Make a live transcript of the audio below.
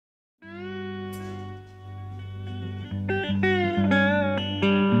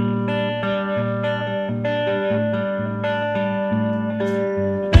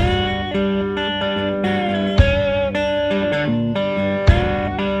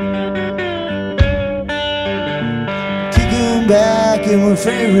back in my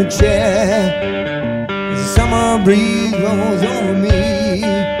favorite chair as the summer breeze blows over me.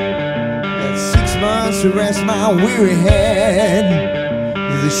 Got 6 months to rest my weary head.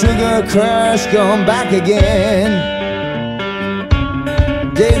 The sugar crush come back again.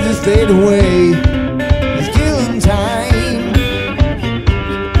 Days just fade away. It's killing time.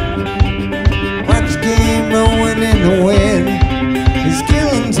 Watch the game blowing in the wind. It's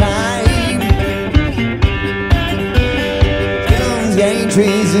killing time.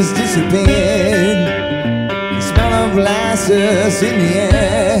 Traces disappeared. The smell of molasses in the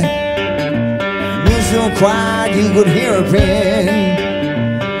air. It was so quiet you could hear a pin.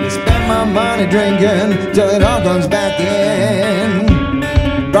 I spent my money drinking till it all comes back in.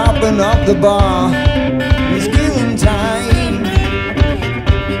 Propping up the bar, it's killing time.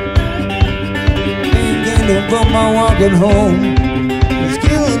 Thinking about my walking home, it's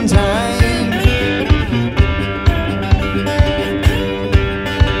killing time.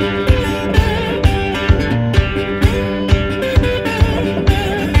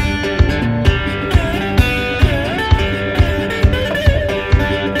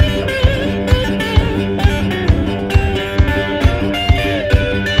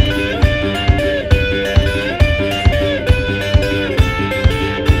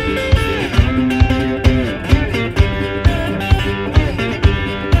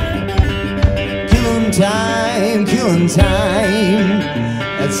 Time, killing time.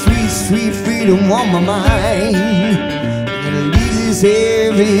 That sweet, sweet freedom on my mind. And it leaves this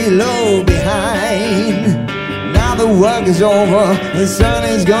heavy load behind. Now the work is over, the sun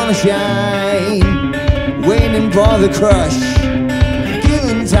is gonna shine. Waiting for the crush,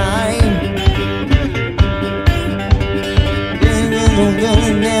 killing time. Getting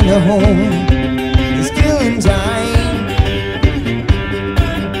to home, it's killing time.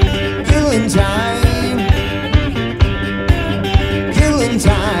 Killing time.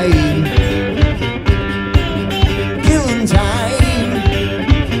 Time, killing time.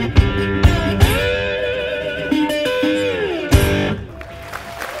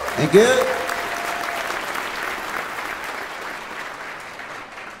 Thank you.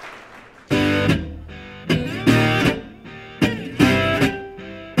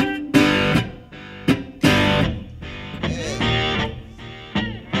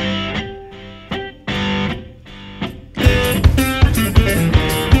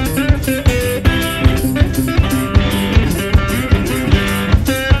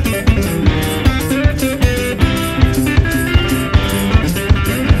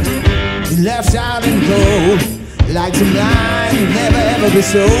 Left out in cold, like some line you'll never ever be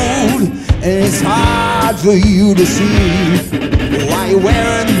sold. And it's hard for you to see why you're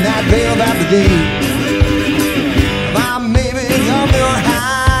wearing that veil of apathy. My baby's on your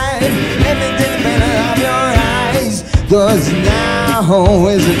hide, let me take the pain out of your eyes. 'Cause now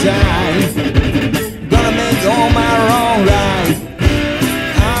is the time, gonna make all my wrong right.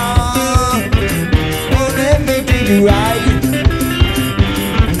 Oh, let me take you right.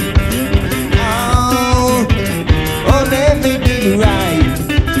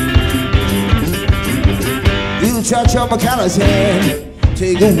 Touch on my collar's hand,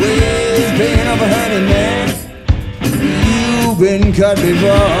 take away the pain of a hurting man. You've been cut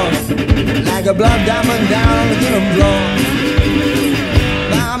before, like a blood diamond down on the killing floor.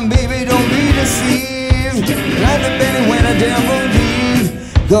 My baby, don't be deceived, like the penny when a devil leaves.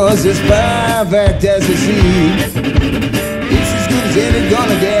 'Cause it's perfect as it seems. It's as good as it's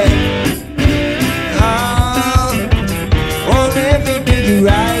gonna get. Oh, let me take you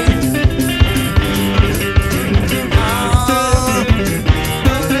right.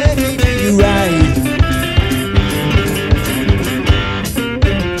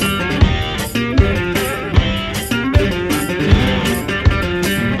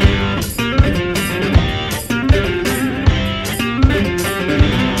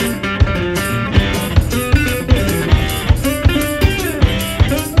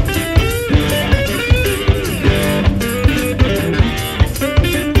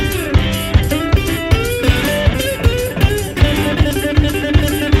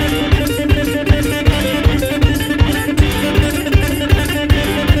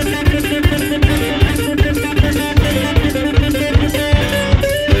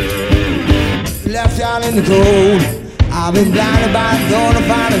 Out in the cold, I've been blinded by gonna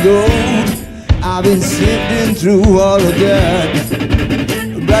find a gold. I've been sifting through all the dirt.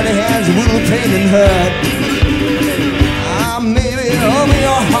 Bloody hands, will pain and hurt. Maybe open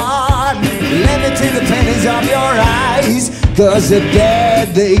your heart, let me take the pennies off your eyes. 'Cause the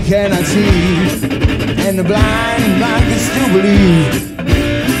dead they cannot see, and the blind can still believe.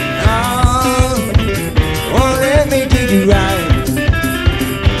 Oh, let me take you right.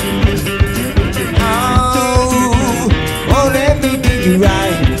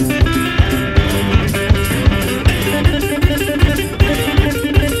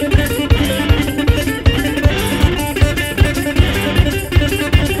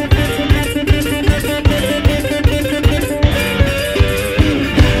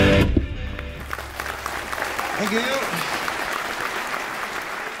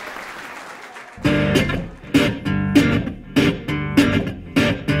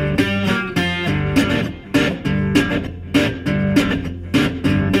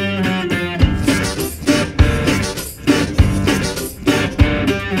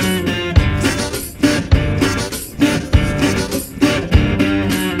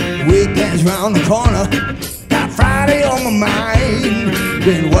 around the corner. Got Friday on my mind.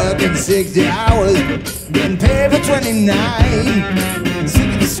 Been working 60 hours, getting paid for 29.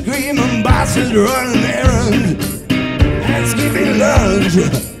 Sick of the screaming bosses running errands and skipping lunch.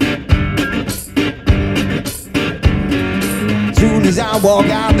 Soon as I walk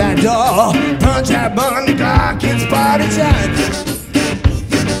out that door, punch that button, the clock, it's party time.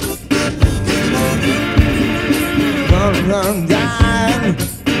 Run down,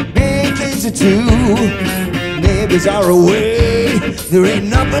 big case of two. Neighbors are away, there ain't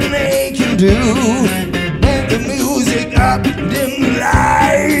nothing they can do. Make the music up, dim the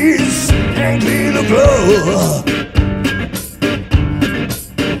lights, and clean the floor.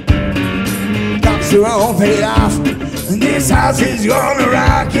 Cops are all paid off, and this house is gonna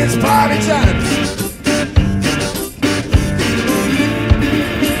rock, it's party time.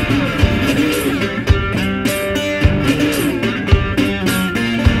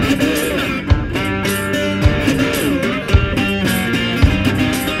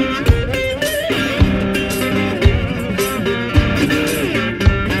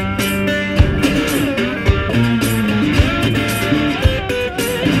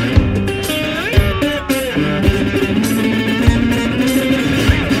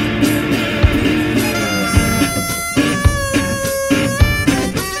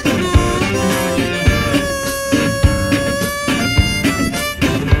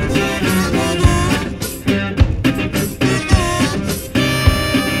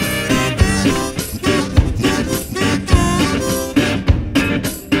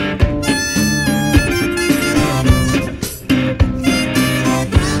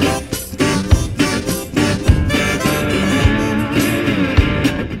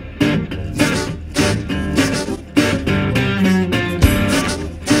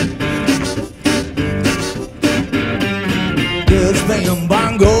 Playing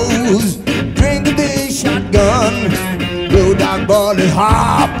bongos, drink a big shotgun, blue dog body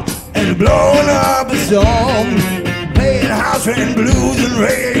hop, and blowing up a song. Playing house and blues and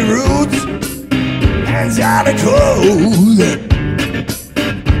reggae roots, and Santa Claus.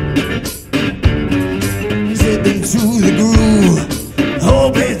 Sipping to the groove,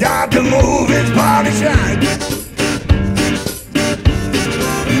 whole place start to move, it's party time.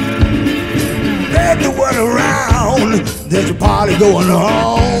 Let the world around, there's a party going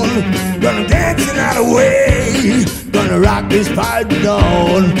on. Gonna dance the night away, gonna rock this party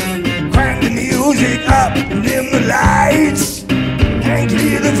dawn. Crank the music up, dim the lights, and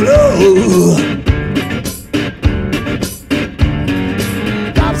clear the floor.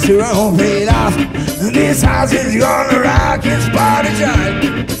 Cops are all paid off, and this house is gonna rock, it's party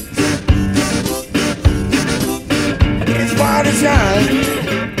time. It's party time.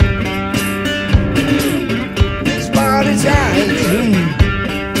 Party time.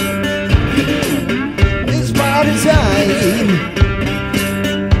 It's party time.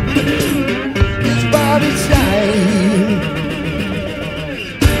 It's party time.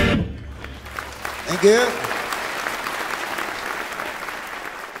 Thank you.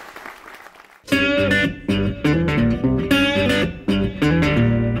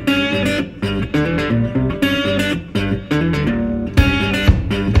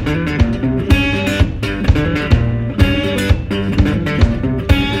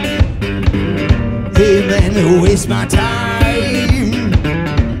 Waste my time,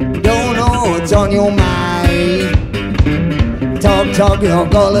 don't know what's on your mind. Talk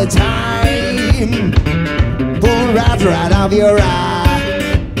all the time, pull right out of your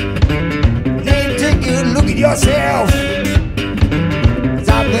eye. Then take a look at yourself,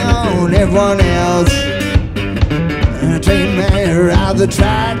 stop down everyone else. Train man out the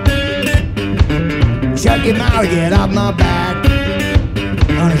track, shut your mouth, get off my back.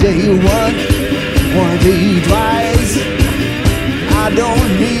 I'll tell you what, wanna tell you twice, I don't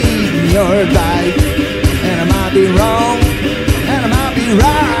need your advice. And I might be wrong, and I might be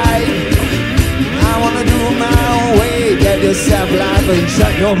right. I wanna do it my own way, get yourself life and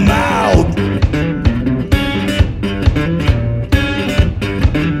shut your mouth.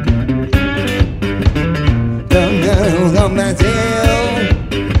 Them that's ill,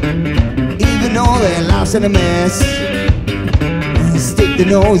 even though they're lost in a mess, stick the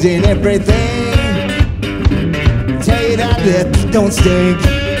nose in everything, tell you that lips don't stink.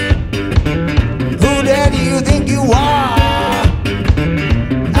 Who do you think you are?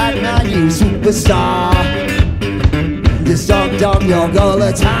 Act like you superstar. Just talk all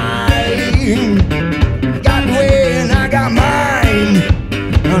the time. Got way and I got mine.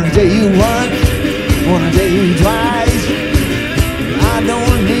 Wanna tell you once, wanna tell you twice, I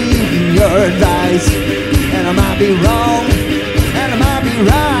don't need your advice. And I might be wrong, and I might be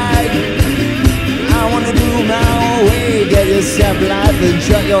right. yourself life and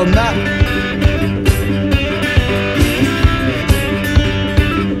shut your mouth.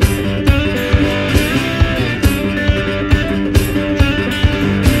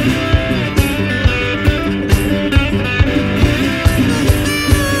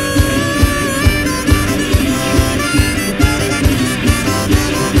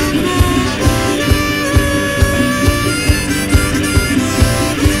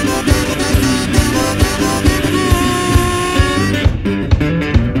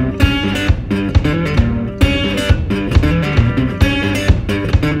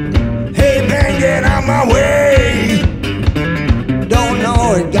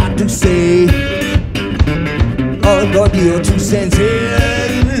 Say, oh, got your 2 cents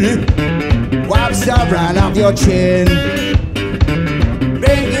in. Wipe stuff right off your chin.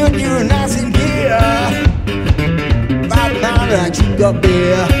 Bring you nice and clear. 5 pound like you got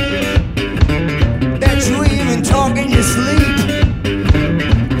beer. Bet you even talk in your sleep.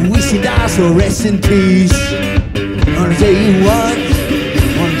 Wish you die, so rest in peace. Wanna tell you once,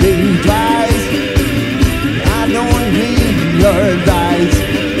 wanna tell you twice. I don't need your advice.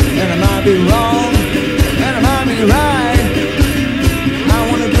 And I might be wrong, and I might be right. I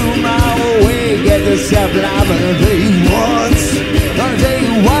wanna do my own way, get yourself live. And I'll tell you once, gonna tell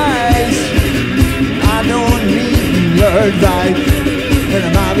you wise. I don't need your advice. And I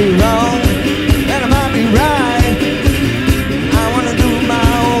might be wrong, and I might be right. I wanna do my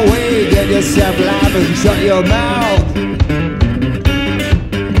own way, get yourself live and shut your mouth.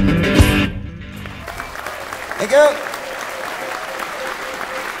 Thank you.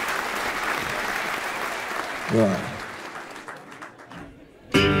 Right.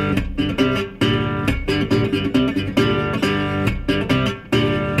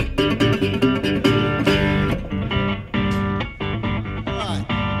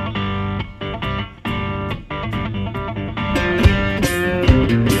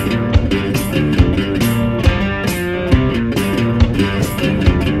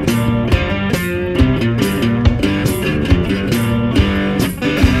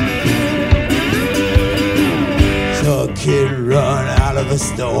 Kid run out of a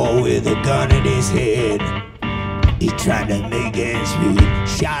store with a gun in his head. He tried to make ends meet,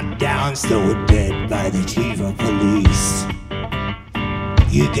 shot down, stone dead by the chief of police.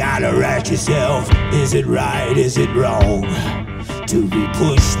 You gotta ask yourself, is it right, is it wrong to be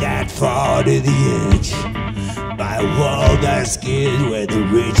pushed that far to the edge by a world that's scared where the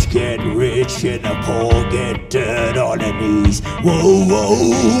rich get rich and the poor get dirt on their knees. Whoa, whoa,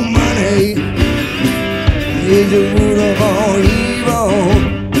 money is the root of all evil.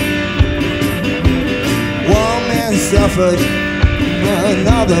 One man suffered,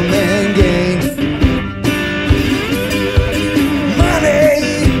 another man gained. Money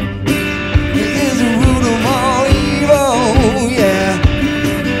is the root of all evil, yeah.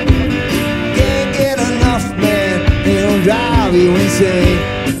 Can't get enough, man, it'll drive you insane.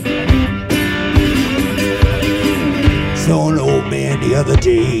 Saw an old man the other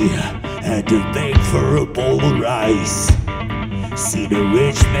day, had to beg for a bowl of rice. See the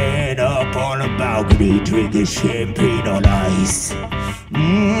rich man up on a balcony drinking champagne on ice.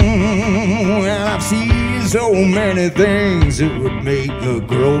 Well, I've seen so many things that would make a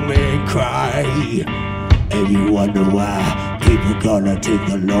grown man cry. And you wonder why people gonna take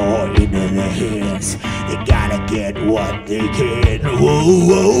the law into their hands. They gotta get what they can. Whoa,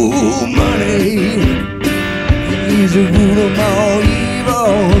 whoa, money is the root of all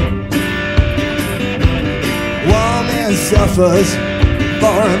evil. One man suffers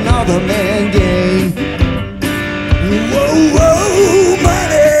for another man gain. Whoa, whoa,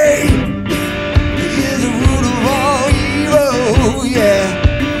 money is the root of all evil, yeah.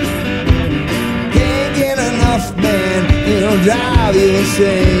 Can't get enough, man, it'll drive you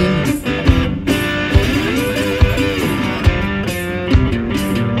insane.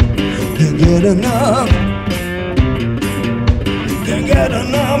 Can't get enough, can't get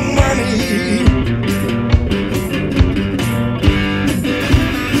enough money.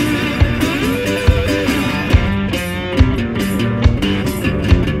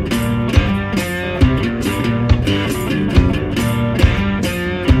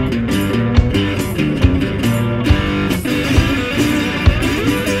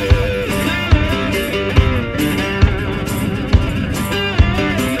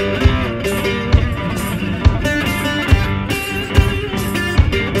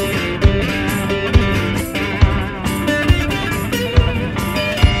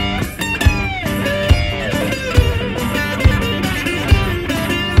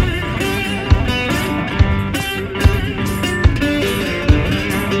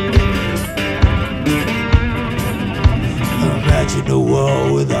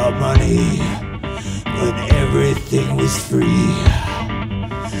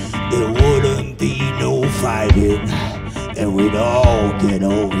 there wouldn't be no fighting, and we'd all get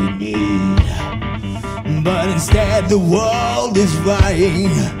all we need. But instead the world is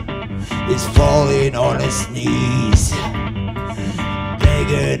vying, it's falling on its knees,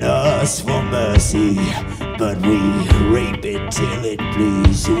 begging us for mercy, but we rape it till it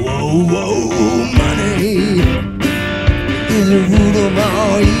bleeds. Whoa, whoa, money is the root of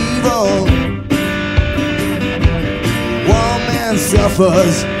all evil. One man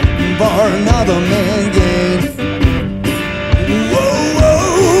suffers for another man gain. Whoa,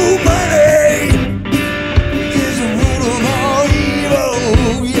 whoa, money is the root of all evil,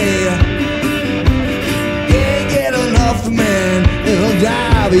 yeah. Can't get enough, man, it'll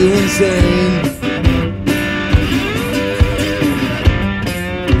drive you insane.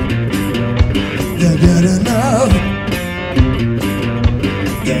 Can't get enough,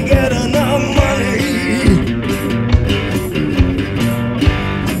 can't get enough money.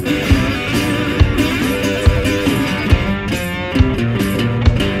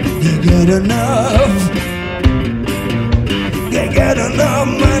 Can't get enough, can't get enough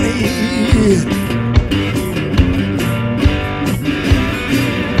money.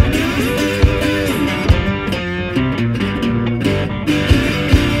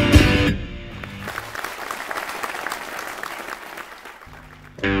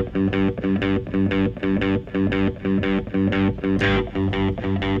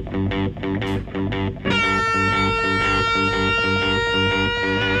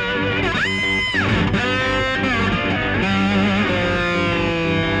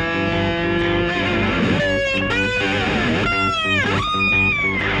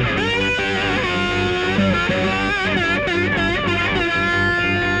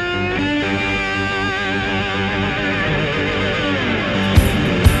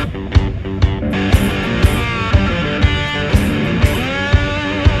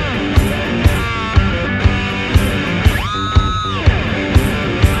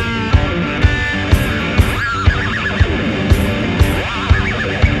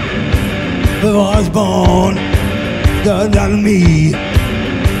 Before I was born, God got me.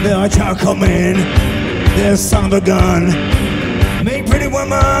 There a child come in, there's son of a gun. Make pretty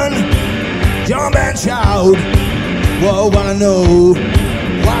woman, jump and shout. Whoa, wanna know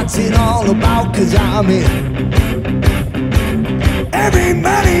what's it all about? 'Cause I'm here.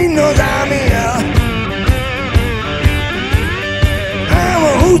 Everybody knows I'm here. I'm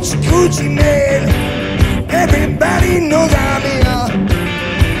a hoochie coochie man. Everybody knows I'm here.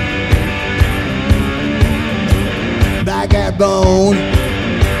 Black at bone,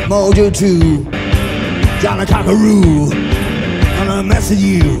 Mojo 2, Johnny Cockaroo, gonna mess with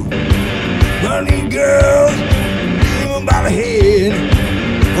you. Running girls, even by the head.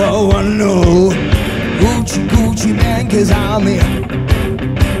 Oh, I know, Hoochie Coochie man, 'cause I'm here.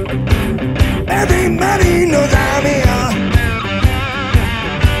 Everybody knows I'm here.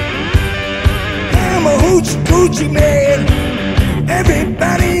 I'm a Hoochie Coochie man.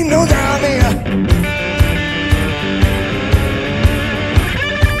 Everybody knows I'm here.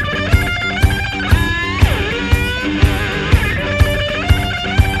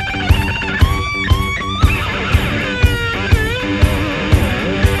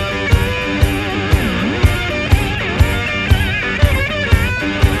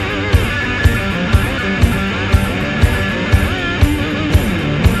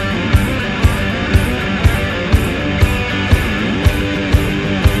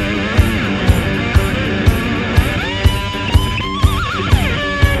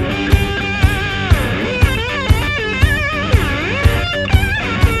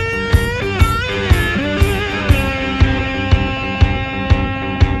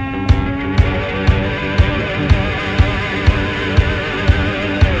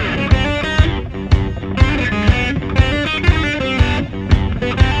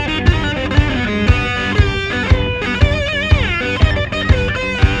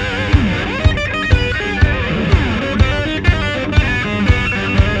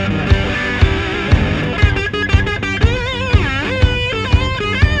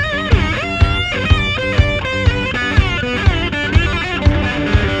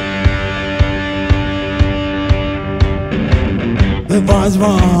 The boys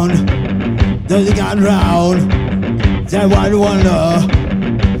won, then they got round. That white wonder,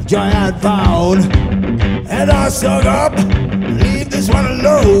 joy had found. And I stuck up, leave this one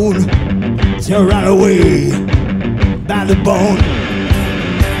alone. So right away, by the bone,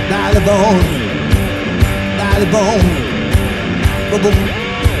 by the bone, by the bone. Boom, boom,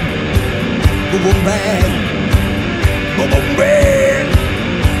 boom, boom, bang. Boom, boom, bang.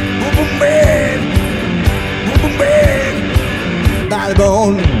 Boom, boom, bang. Boom, boom, bang. By the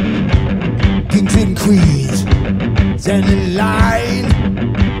bone, Queens, stand in line,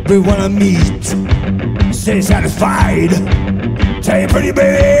 everyone I meet, stay satisfied. Tell you pretty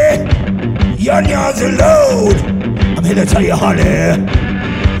baby, your onions are load. I'm here to tell you honey,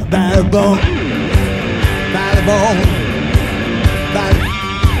 bad bone, bad bone, bad,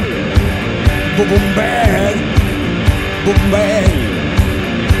 boom boom bad, boom bad,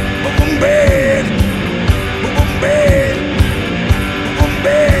 boom boom bad, boom boom bad, boom boom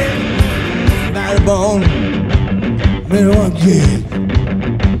bad. Bad bone, make it one kick,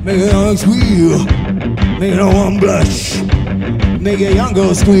 make it one squeal, make it one blush, make a young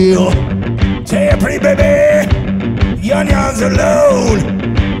girl squeal. Tell you pretty baby, your onions are load.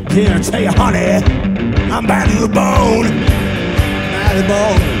 Here to tell you honey, I'm bad to the bone. Bad to the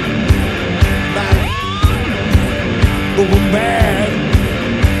bone, bad, boom boom bad,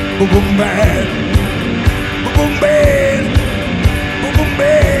 boom boom bad, boom boom bad, boom boom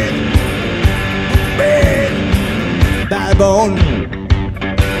bad. Bad bone.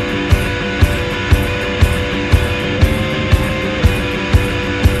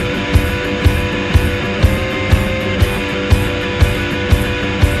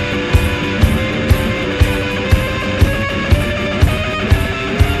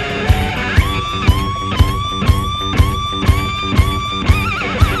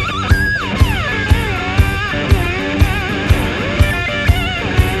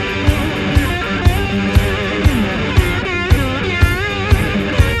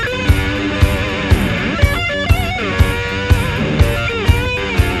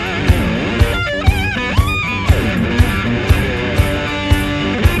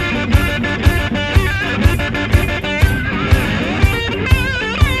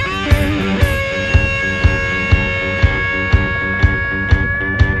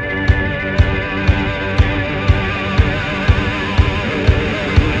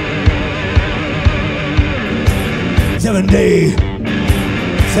 Seven day,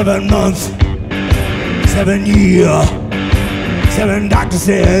 7 months, 7 year, 7 doctors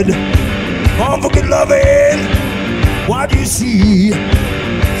said, I'm fucking loving what you see.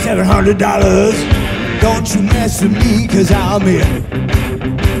 $700, don't you mess with me, cause I'm here.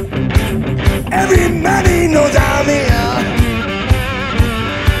 Everybody knows I'm here.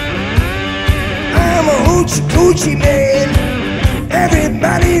 I'm a hoochie coochie man.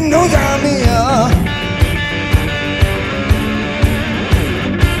 Everybody knows I'm here.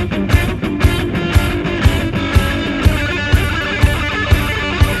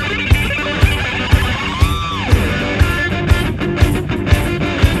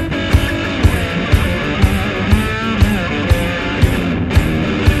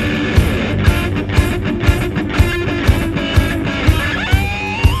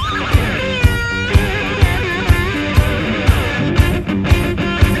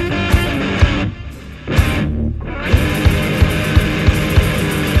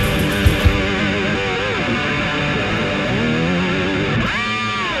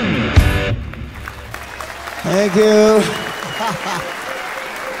 Thank you.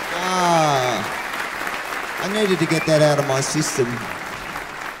 I needed to get that out of my system.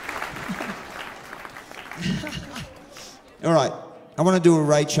 All right, I want to do a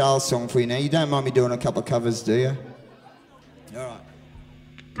Ray Charles song for you now. You don't mind me doing a couple of covers, do you? All right.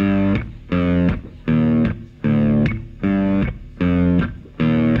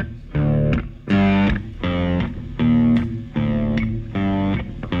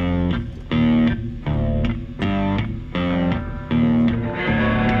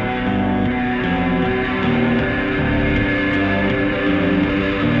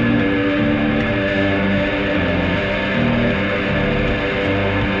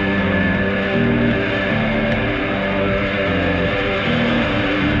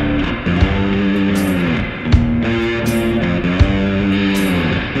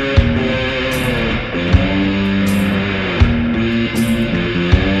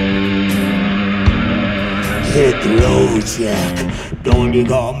 Hit the road, Jack. Don't you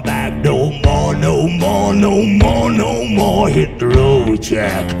come back no more, no more, no more, no more. Hit the road,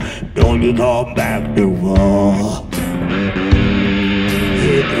 Jack. Don't you come back no more.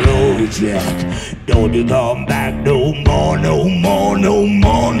 Hit the road, Jack. Don't you come back no more, no more, no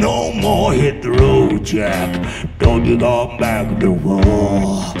more, no more. Hit the road, Jack. Don't you come back no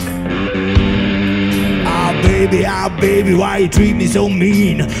more. Ah, baby, why you treat me so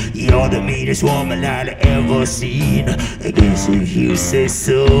mean? You're the meanest woman I'd ever seen. I guess if you say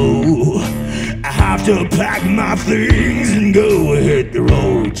so, I have to pack my things and go. Hit the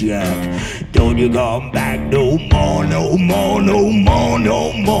road, Jack. Don't you come back no more, no more, no more,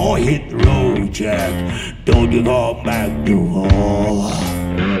 no more. Hit the road, Jack. Don't you come back no more.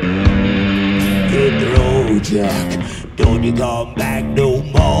 Hit Jack. Don't you come back no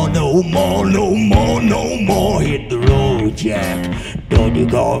more, no more, no more, no more. Hit the road, Jack. Don't you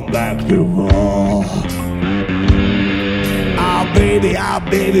come back no more. Oh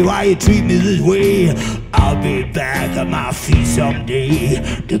baby, why you treat me this way? I'll be back on my feet someday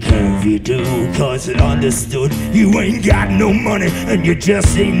to curve you too, cause it understood you ain't got no money and you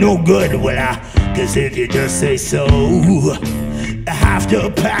just ain't no good. Well, cause if you just say so, I have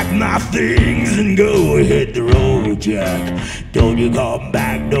to pack my things and go. Hit the road, Jack. Don't you come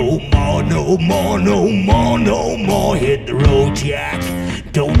back no more, no more, no more, no more. Hit the road, Jack.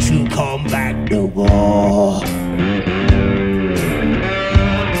 Don't you come back no more.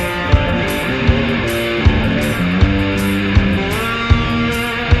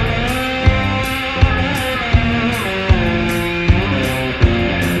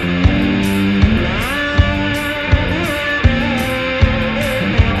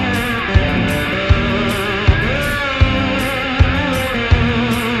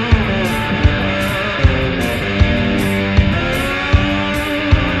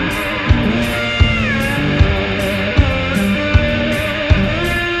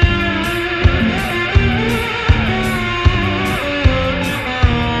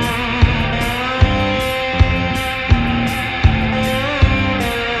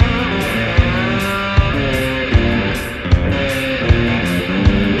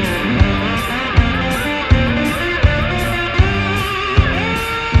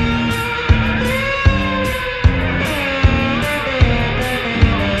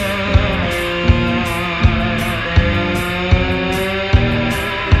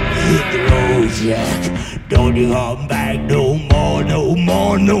 Jack, don't you come back no more, no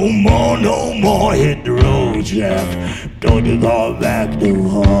more, no more, no more. Hit the road, Jack. Don't you come back no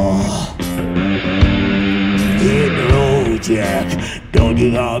more. Hit the road, Jack. Don't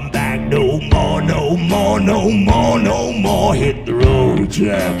you come back no more, no more, no more, no more. Hit the road,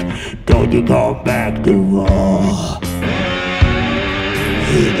 Jack. Don't you come back no more.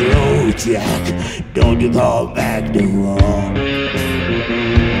 Hit the road, Jack. Don't you come back no more.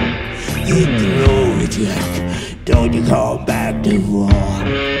 Hit the road, Jack. Don't you come back to war.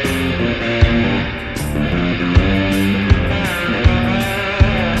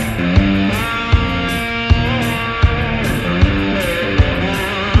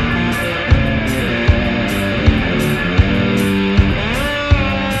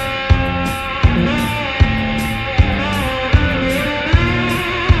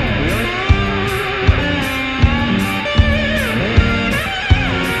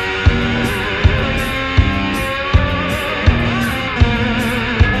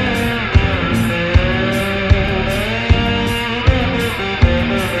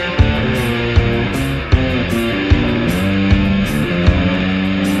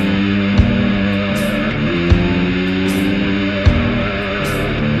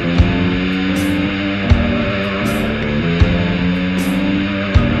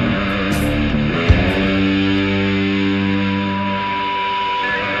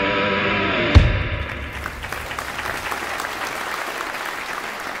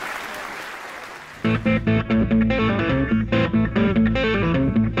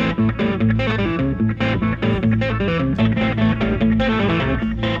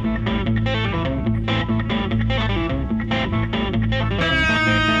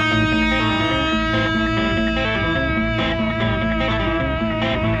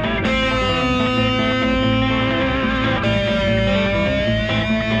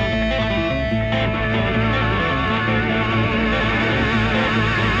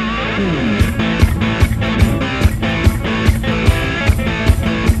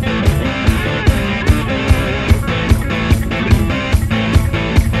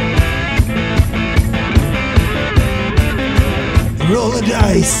 Roll the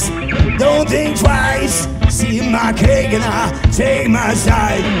dice, don't think twice. See my cake and I take my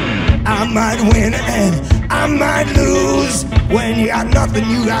side. I might win and I might lose. When you got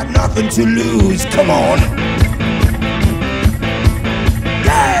nothing to lose. Come on.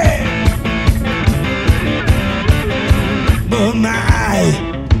 Yeah. But my eye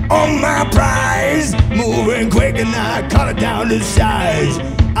on my prize, moving quick and I cut it down to size.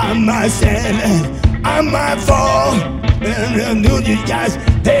 I might stand and I might fall. And you guys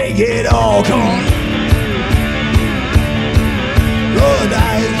take it all. Come on. Roll the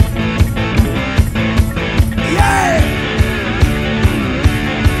dice. Yeah.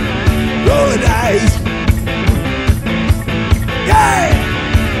 Roll the dice. Yeah.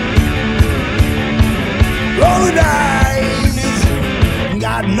 Roll the dice.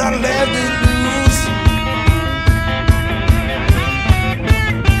 Got nothing left to lose.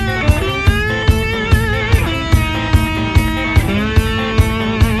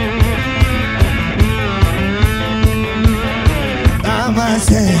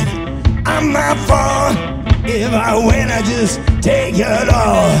 understand. I'm not far. If I win, I just take it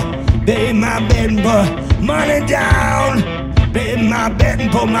all. Pay my bet and put money down. Pay my bet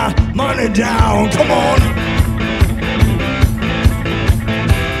and put my money down. Come on.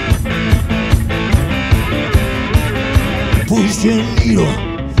 Push your needle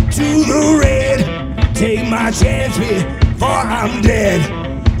to the red. Take my chance before I'm dead.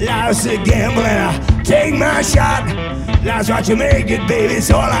 Life's a gamble and I take my shot. Life's what you make it, baby,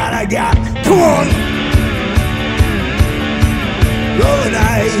 it's all that I got. Come on. Roll the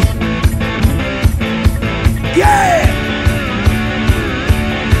dice. Yeah.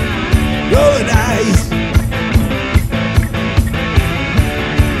 Roll the dice.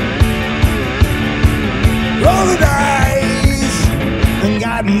 Roll the dice. Ain't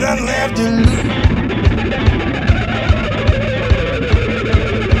got nothing left to lose.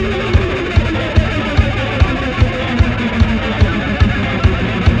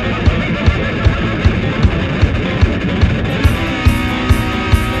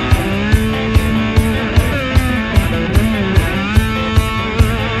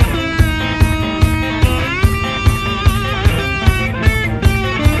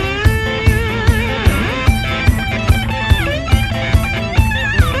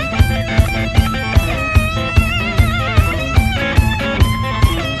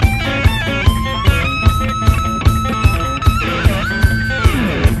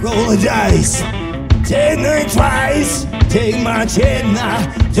 Roll the dice, take me twice. Take my chance now,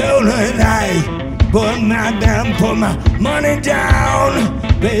 roll the dice. Put my down, put my money down.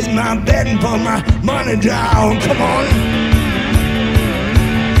 Place my bet and put my money down. Come on.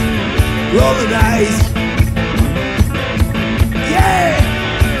 Roll the dice. Yeah.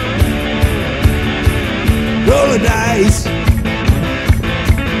 Roll the dice.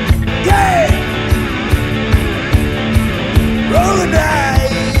 Yeah. Roll the dice.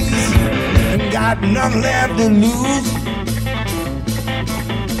 Got nothing left to lose.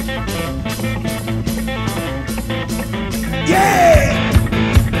 Yeah!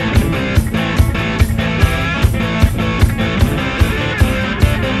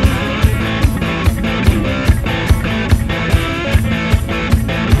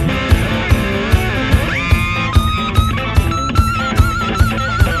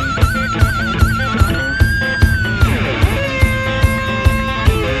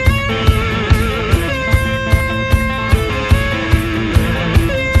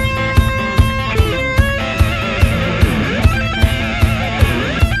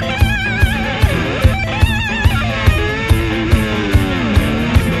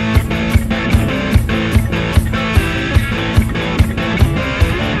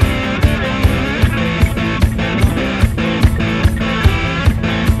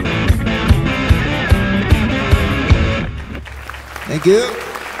 Thank you.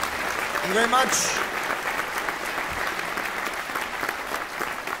 Thank you very much.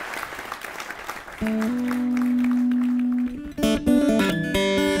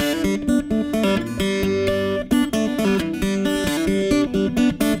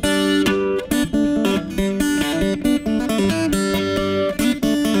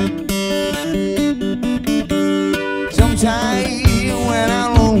 Sometimes when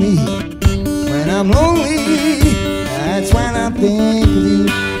I'm lonely, that's when I think of you.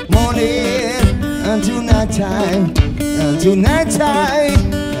 Morning until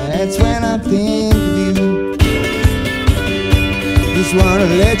nighttime, that's when I think of you. Just wanna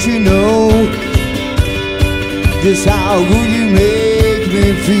let you know just how good you make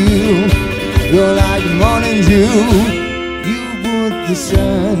me feel. You're like the morning dew. You put the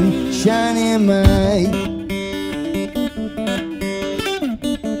sun shining in my eye.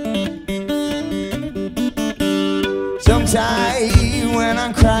 Sometimes when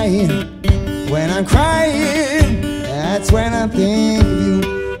I'm crying, that's when I think of you.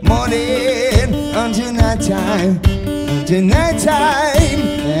 Morning until nighttime,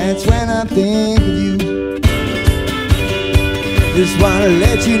 that's when I think of you. Just wanna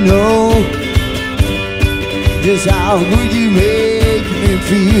let you know just how good you make me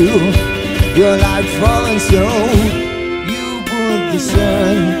feel. You're like falling snow. You put the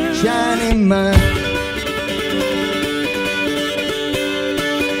sun shining in my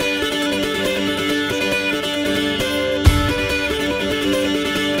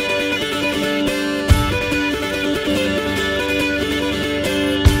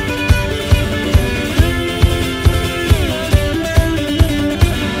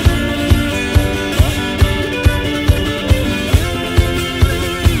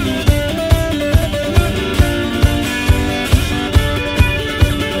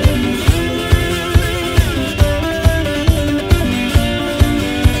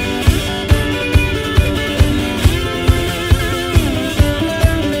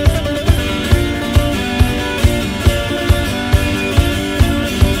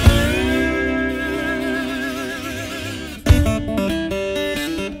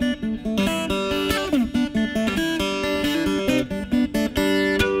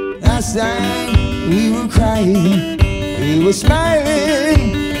last time we were crying, we were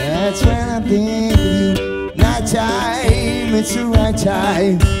smiling. That's when I think of you. Night time, it's the right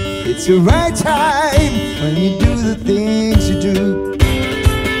time. It's the right time when you do the things you do.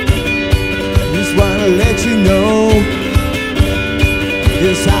 Just wanna let you know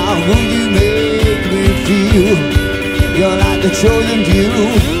just how good you make me feel. You're like the chosen few.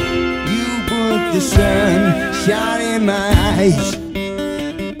 You put the sunshine in my eyes.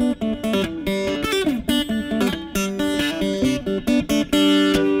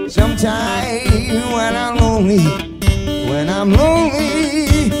 Sometimes when I'm lonely,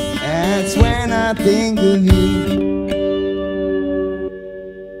 that's when I think of you.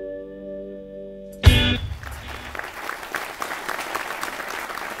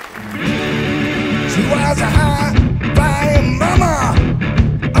 She was a high-flying mama,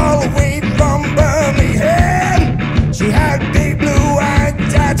 all the way from Birmingham. She had big blue-eyed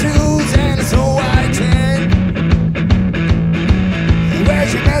tattoos and a snow-white tan. Well,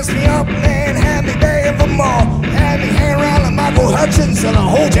 she messed me up and had me begging for more. Had me hanging around like Michael Hutchins at a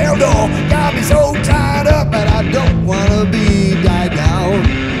hotel door. Got me so tied up that I don't wanna be tied down.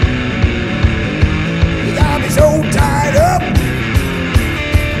 You got me so tied up.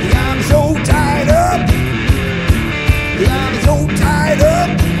 You got me so tied up. You got me so tied up.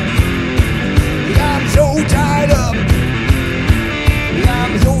 You got me so tied up. You got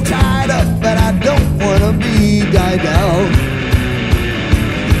me so tied up that I don't wanna be tied down.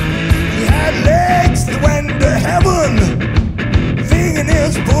 You had legs that went to heaven,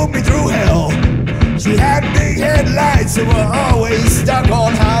 fingernails pulled me through hell. She had big headlights that were always stuck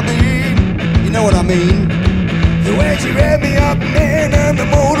on high beam. You know what I mean? The way she read me up, man, and the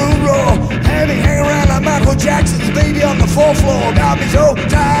motor roar. Had me hang around like Michael Jackson's baby on the 4th floor. Got me so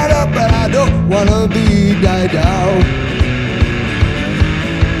tied up, but I don't wanna be tied down.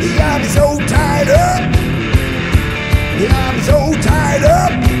 You got me so tied up. You got me so tied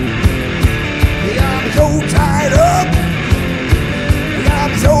up. You got me so tied up. You got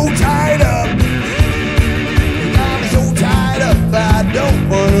me so tied up. You got me so tied up, but I don't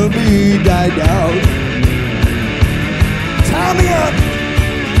wanna be tied down. Tie me up.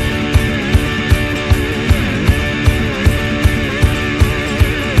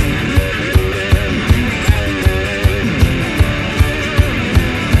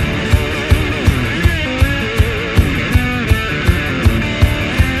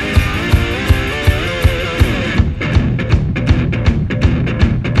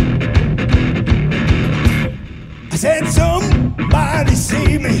 I said somebody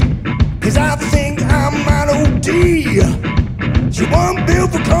see me, 'cause I think I might OD. She wasn't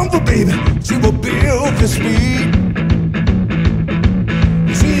built for comfort, baby. She was built for speed.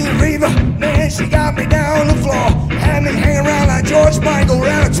 She's a reaver, man, she got me down the floor. Had me hanging around like George Michael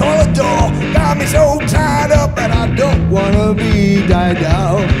around a toilet door. Got me so tied up that I don't wanna be tied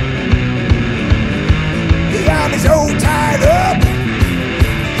down. You got me so tied up.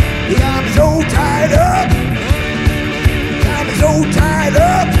 You got me so tied up. You got me so tied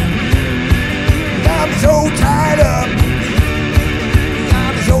up. You got me so tied up.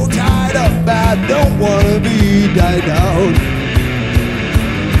 So tied up, I don't wanna be tied down.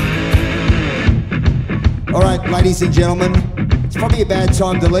 Alright, ladies and gentlemen, it's probably a bad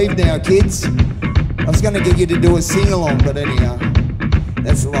time to leave now, kids. I was gonna get you to do a sing-along, but anyhow,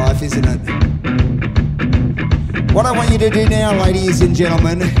 that's life, isn't it? What I want you to do now, ladies and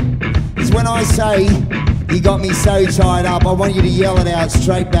gentlemen, is when I say you got me so tied up, I want you to yell it out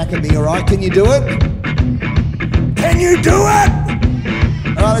straight back at me, alright? Can you do it? Can you do it?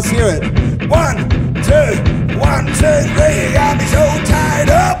 Alright, let's hear it. 1, 2, 1, 2, 3. You got me so tied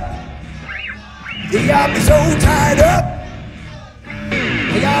up. You got me so tied up.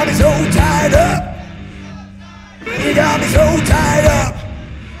 You got me so tied up. You got me so tied up.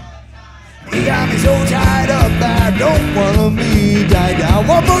 You got me so tied up. I don't wanna be tied down.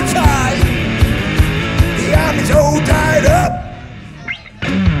 One more time. You got me so tied up.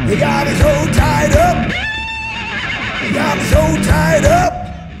 You got me so tied up. You got me so tied up.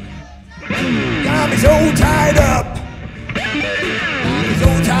 Got me so tied up. Got me so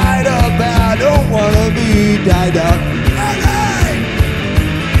tied up, but I don't wanna be tied up. Alright.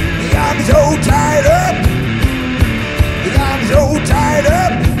 You got me so tied up. You got me so tied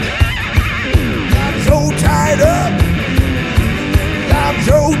up. Got me so tied up. Got me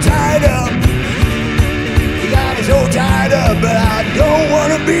so tied up. You got me so tied up, but I don't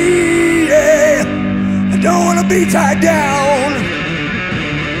wanna be, I don't wanna be tied down.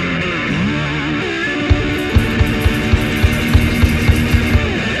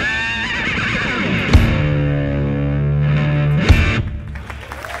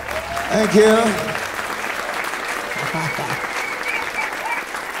 Thank you.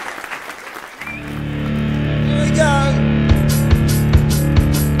 Here we go.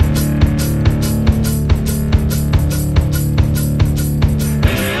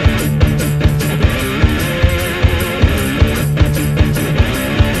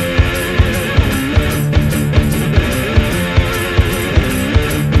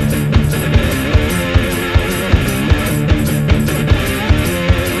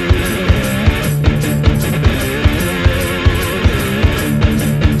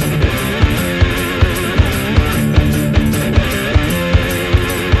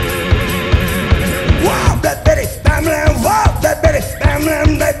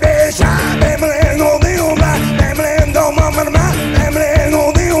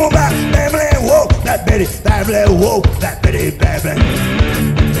 Whoa, that bitty baby.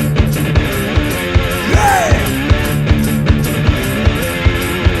 Yeah!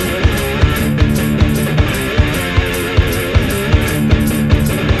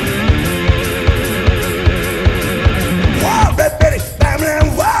 Wow, that bitty,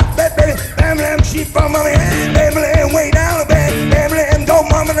 bam, wow, that bitty, bam, she from my hand, bam, way down the bed, bam, go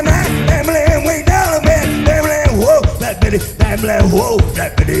mama the man, bam, way down the bed, bam, whoa, that bitty, bam, whoa,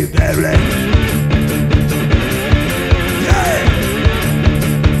 that bitty, bam.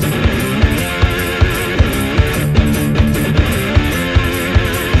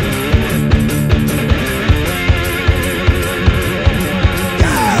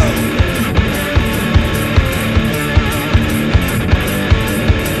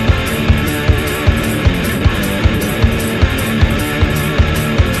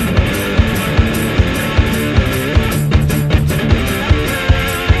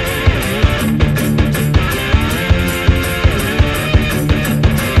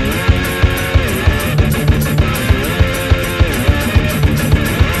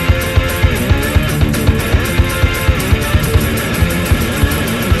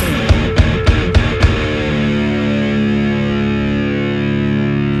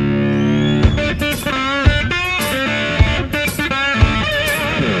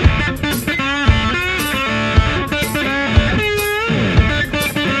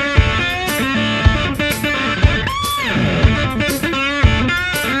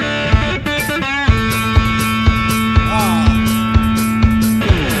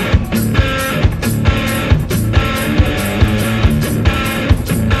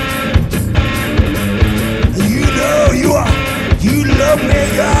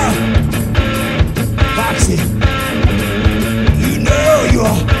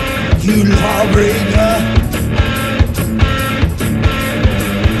 You lawbreaker,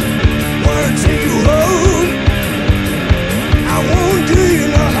 wanna take you home, I won't do you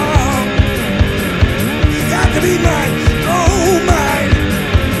no harm. You got to be mine, oh mine,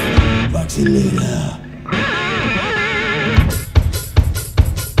 Foxy later.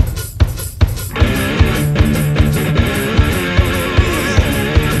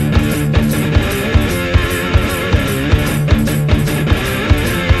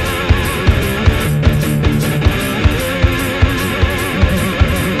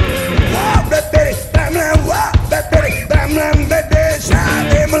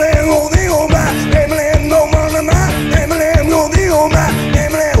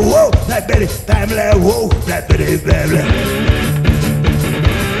 Whoa, that bitty baby.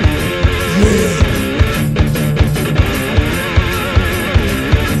 Yeah.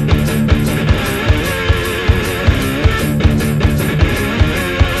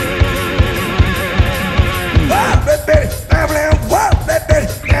 Wow, that bitty, wow, that bitty,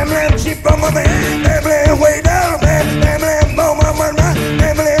 she from my man, way down, man,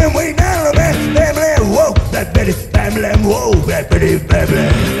 way down, man, whoa, that bitty, whoa, that bitty,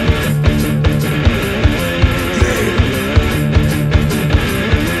 baby.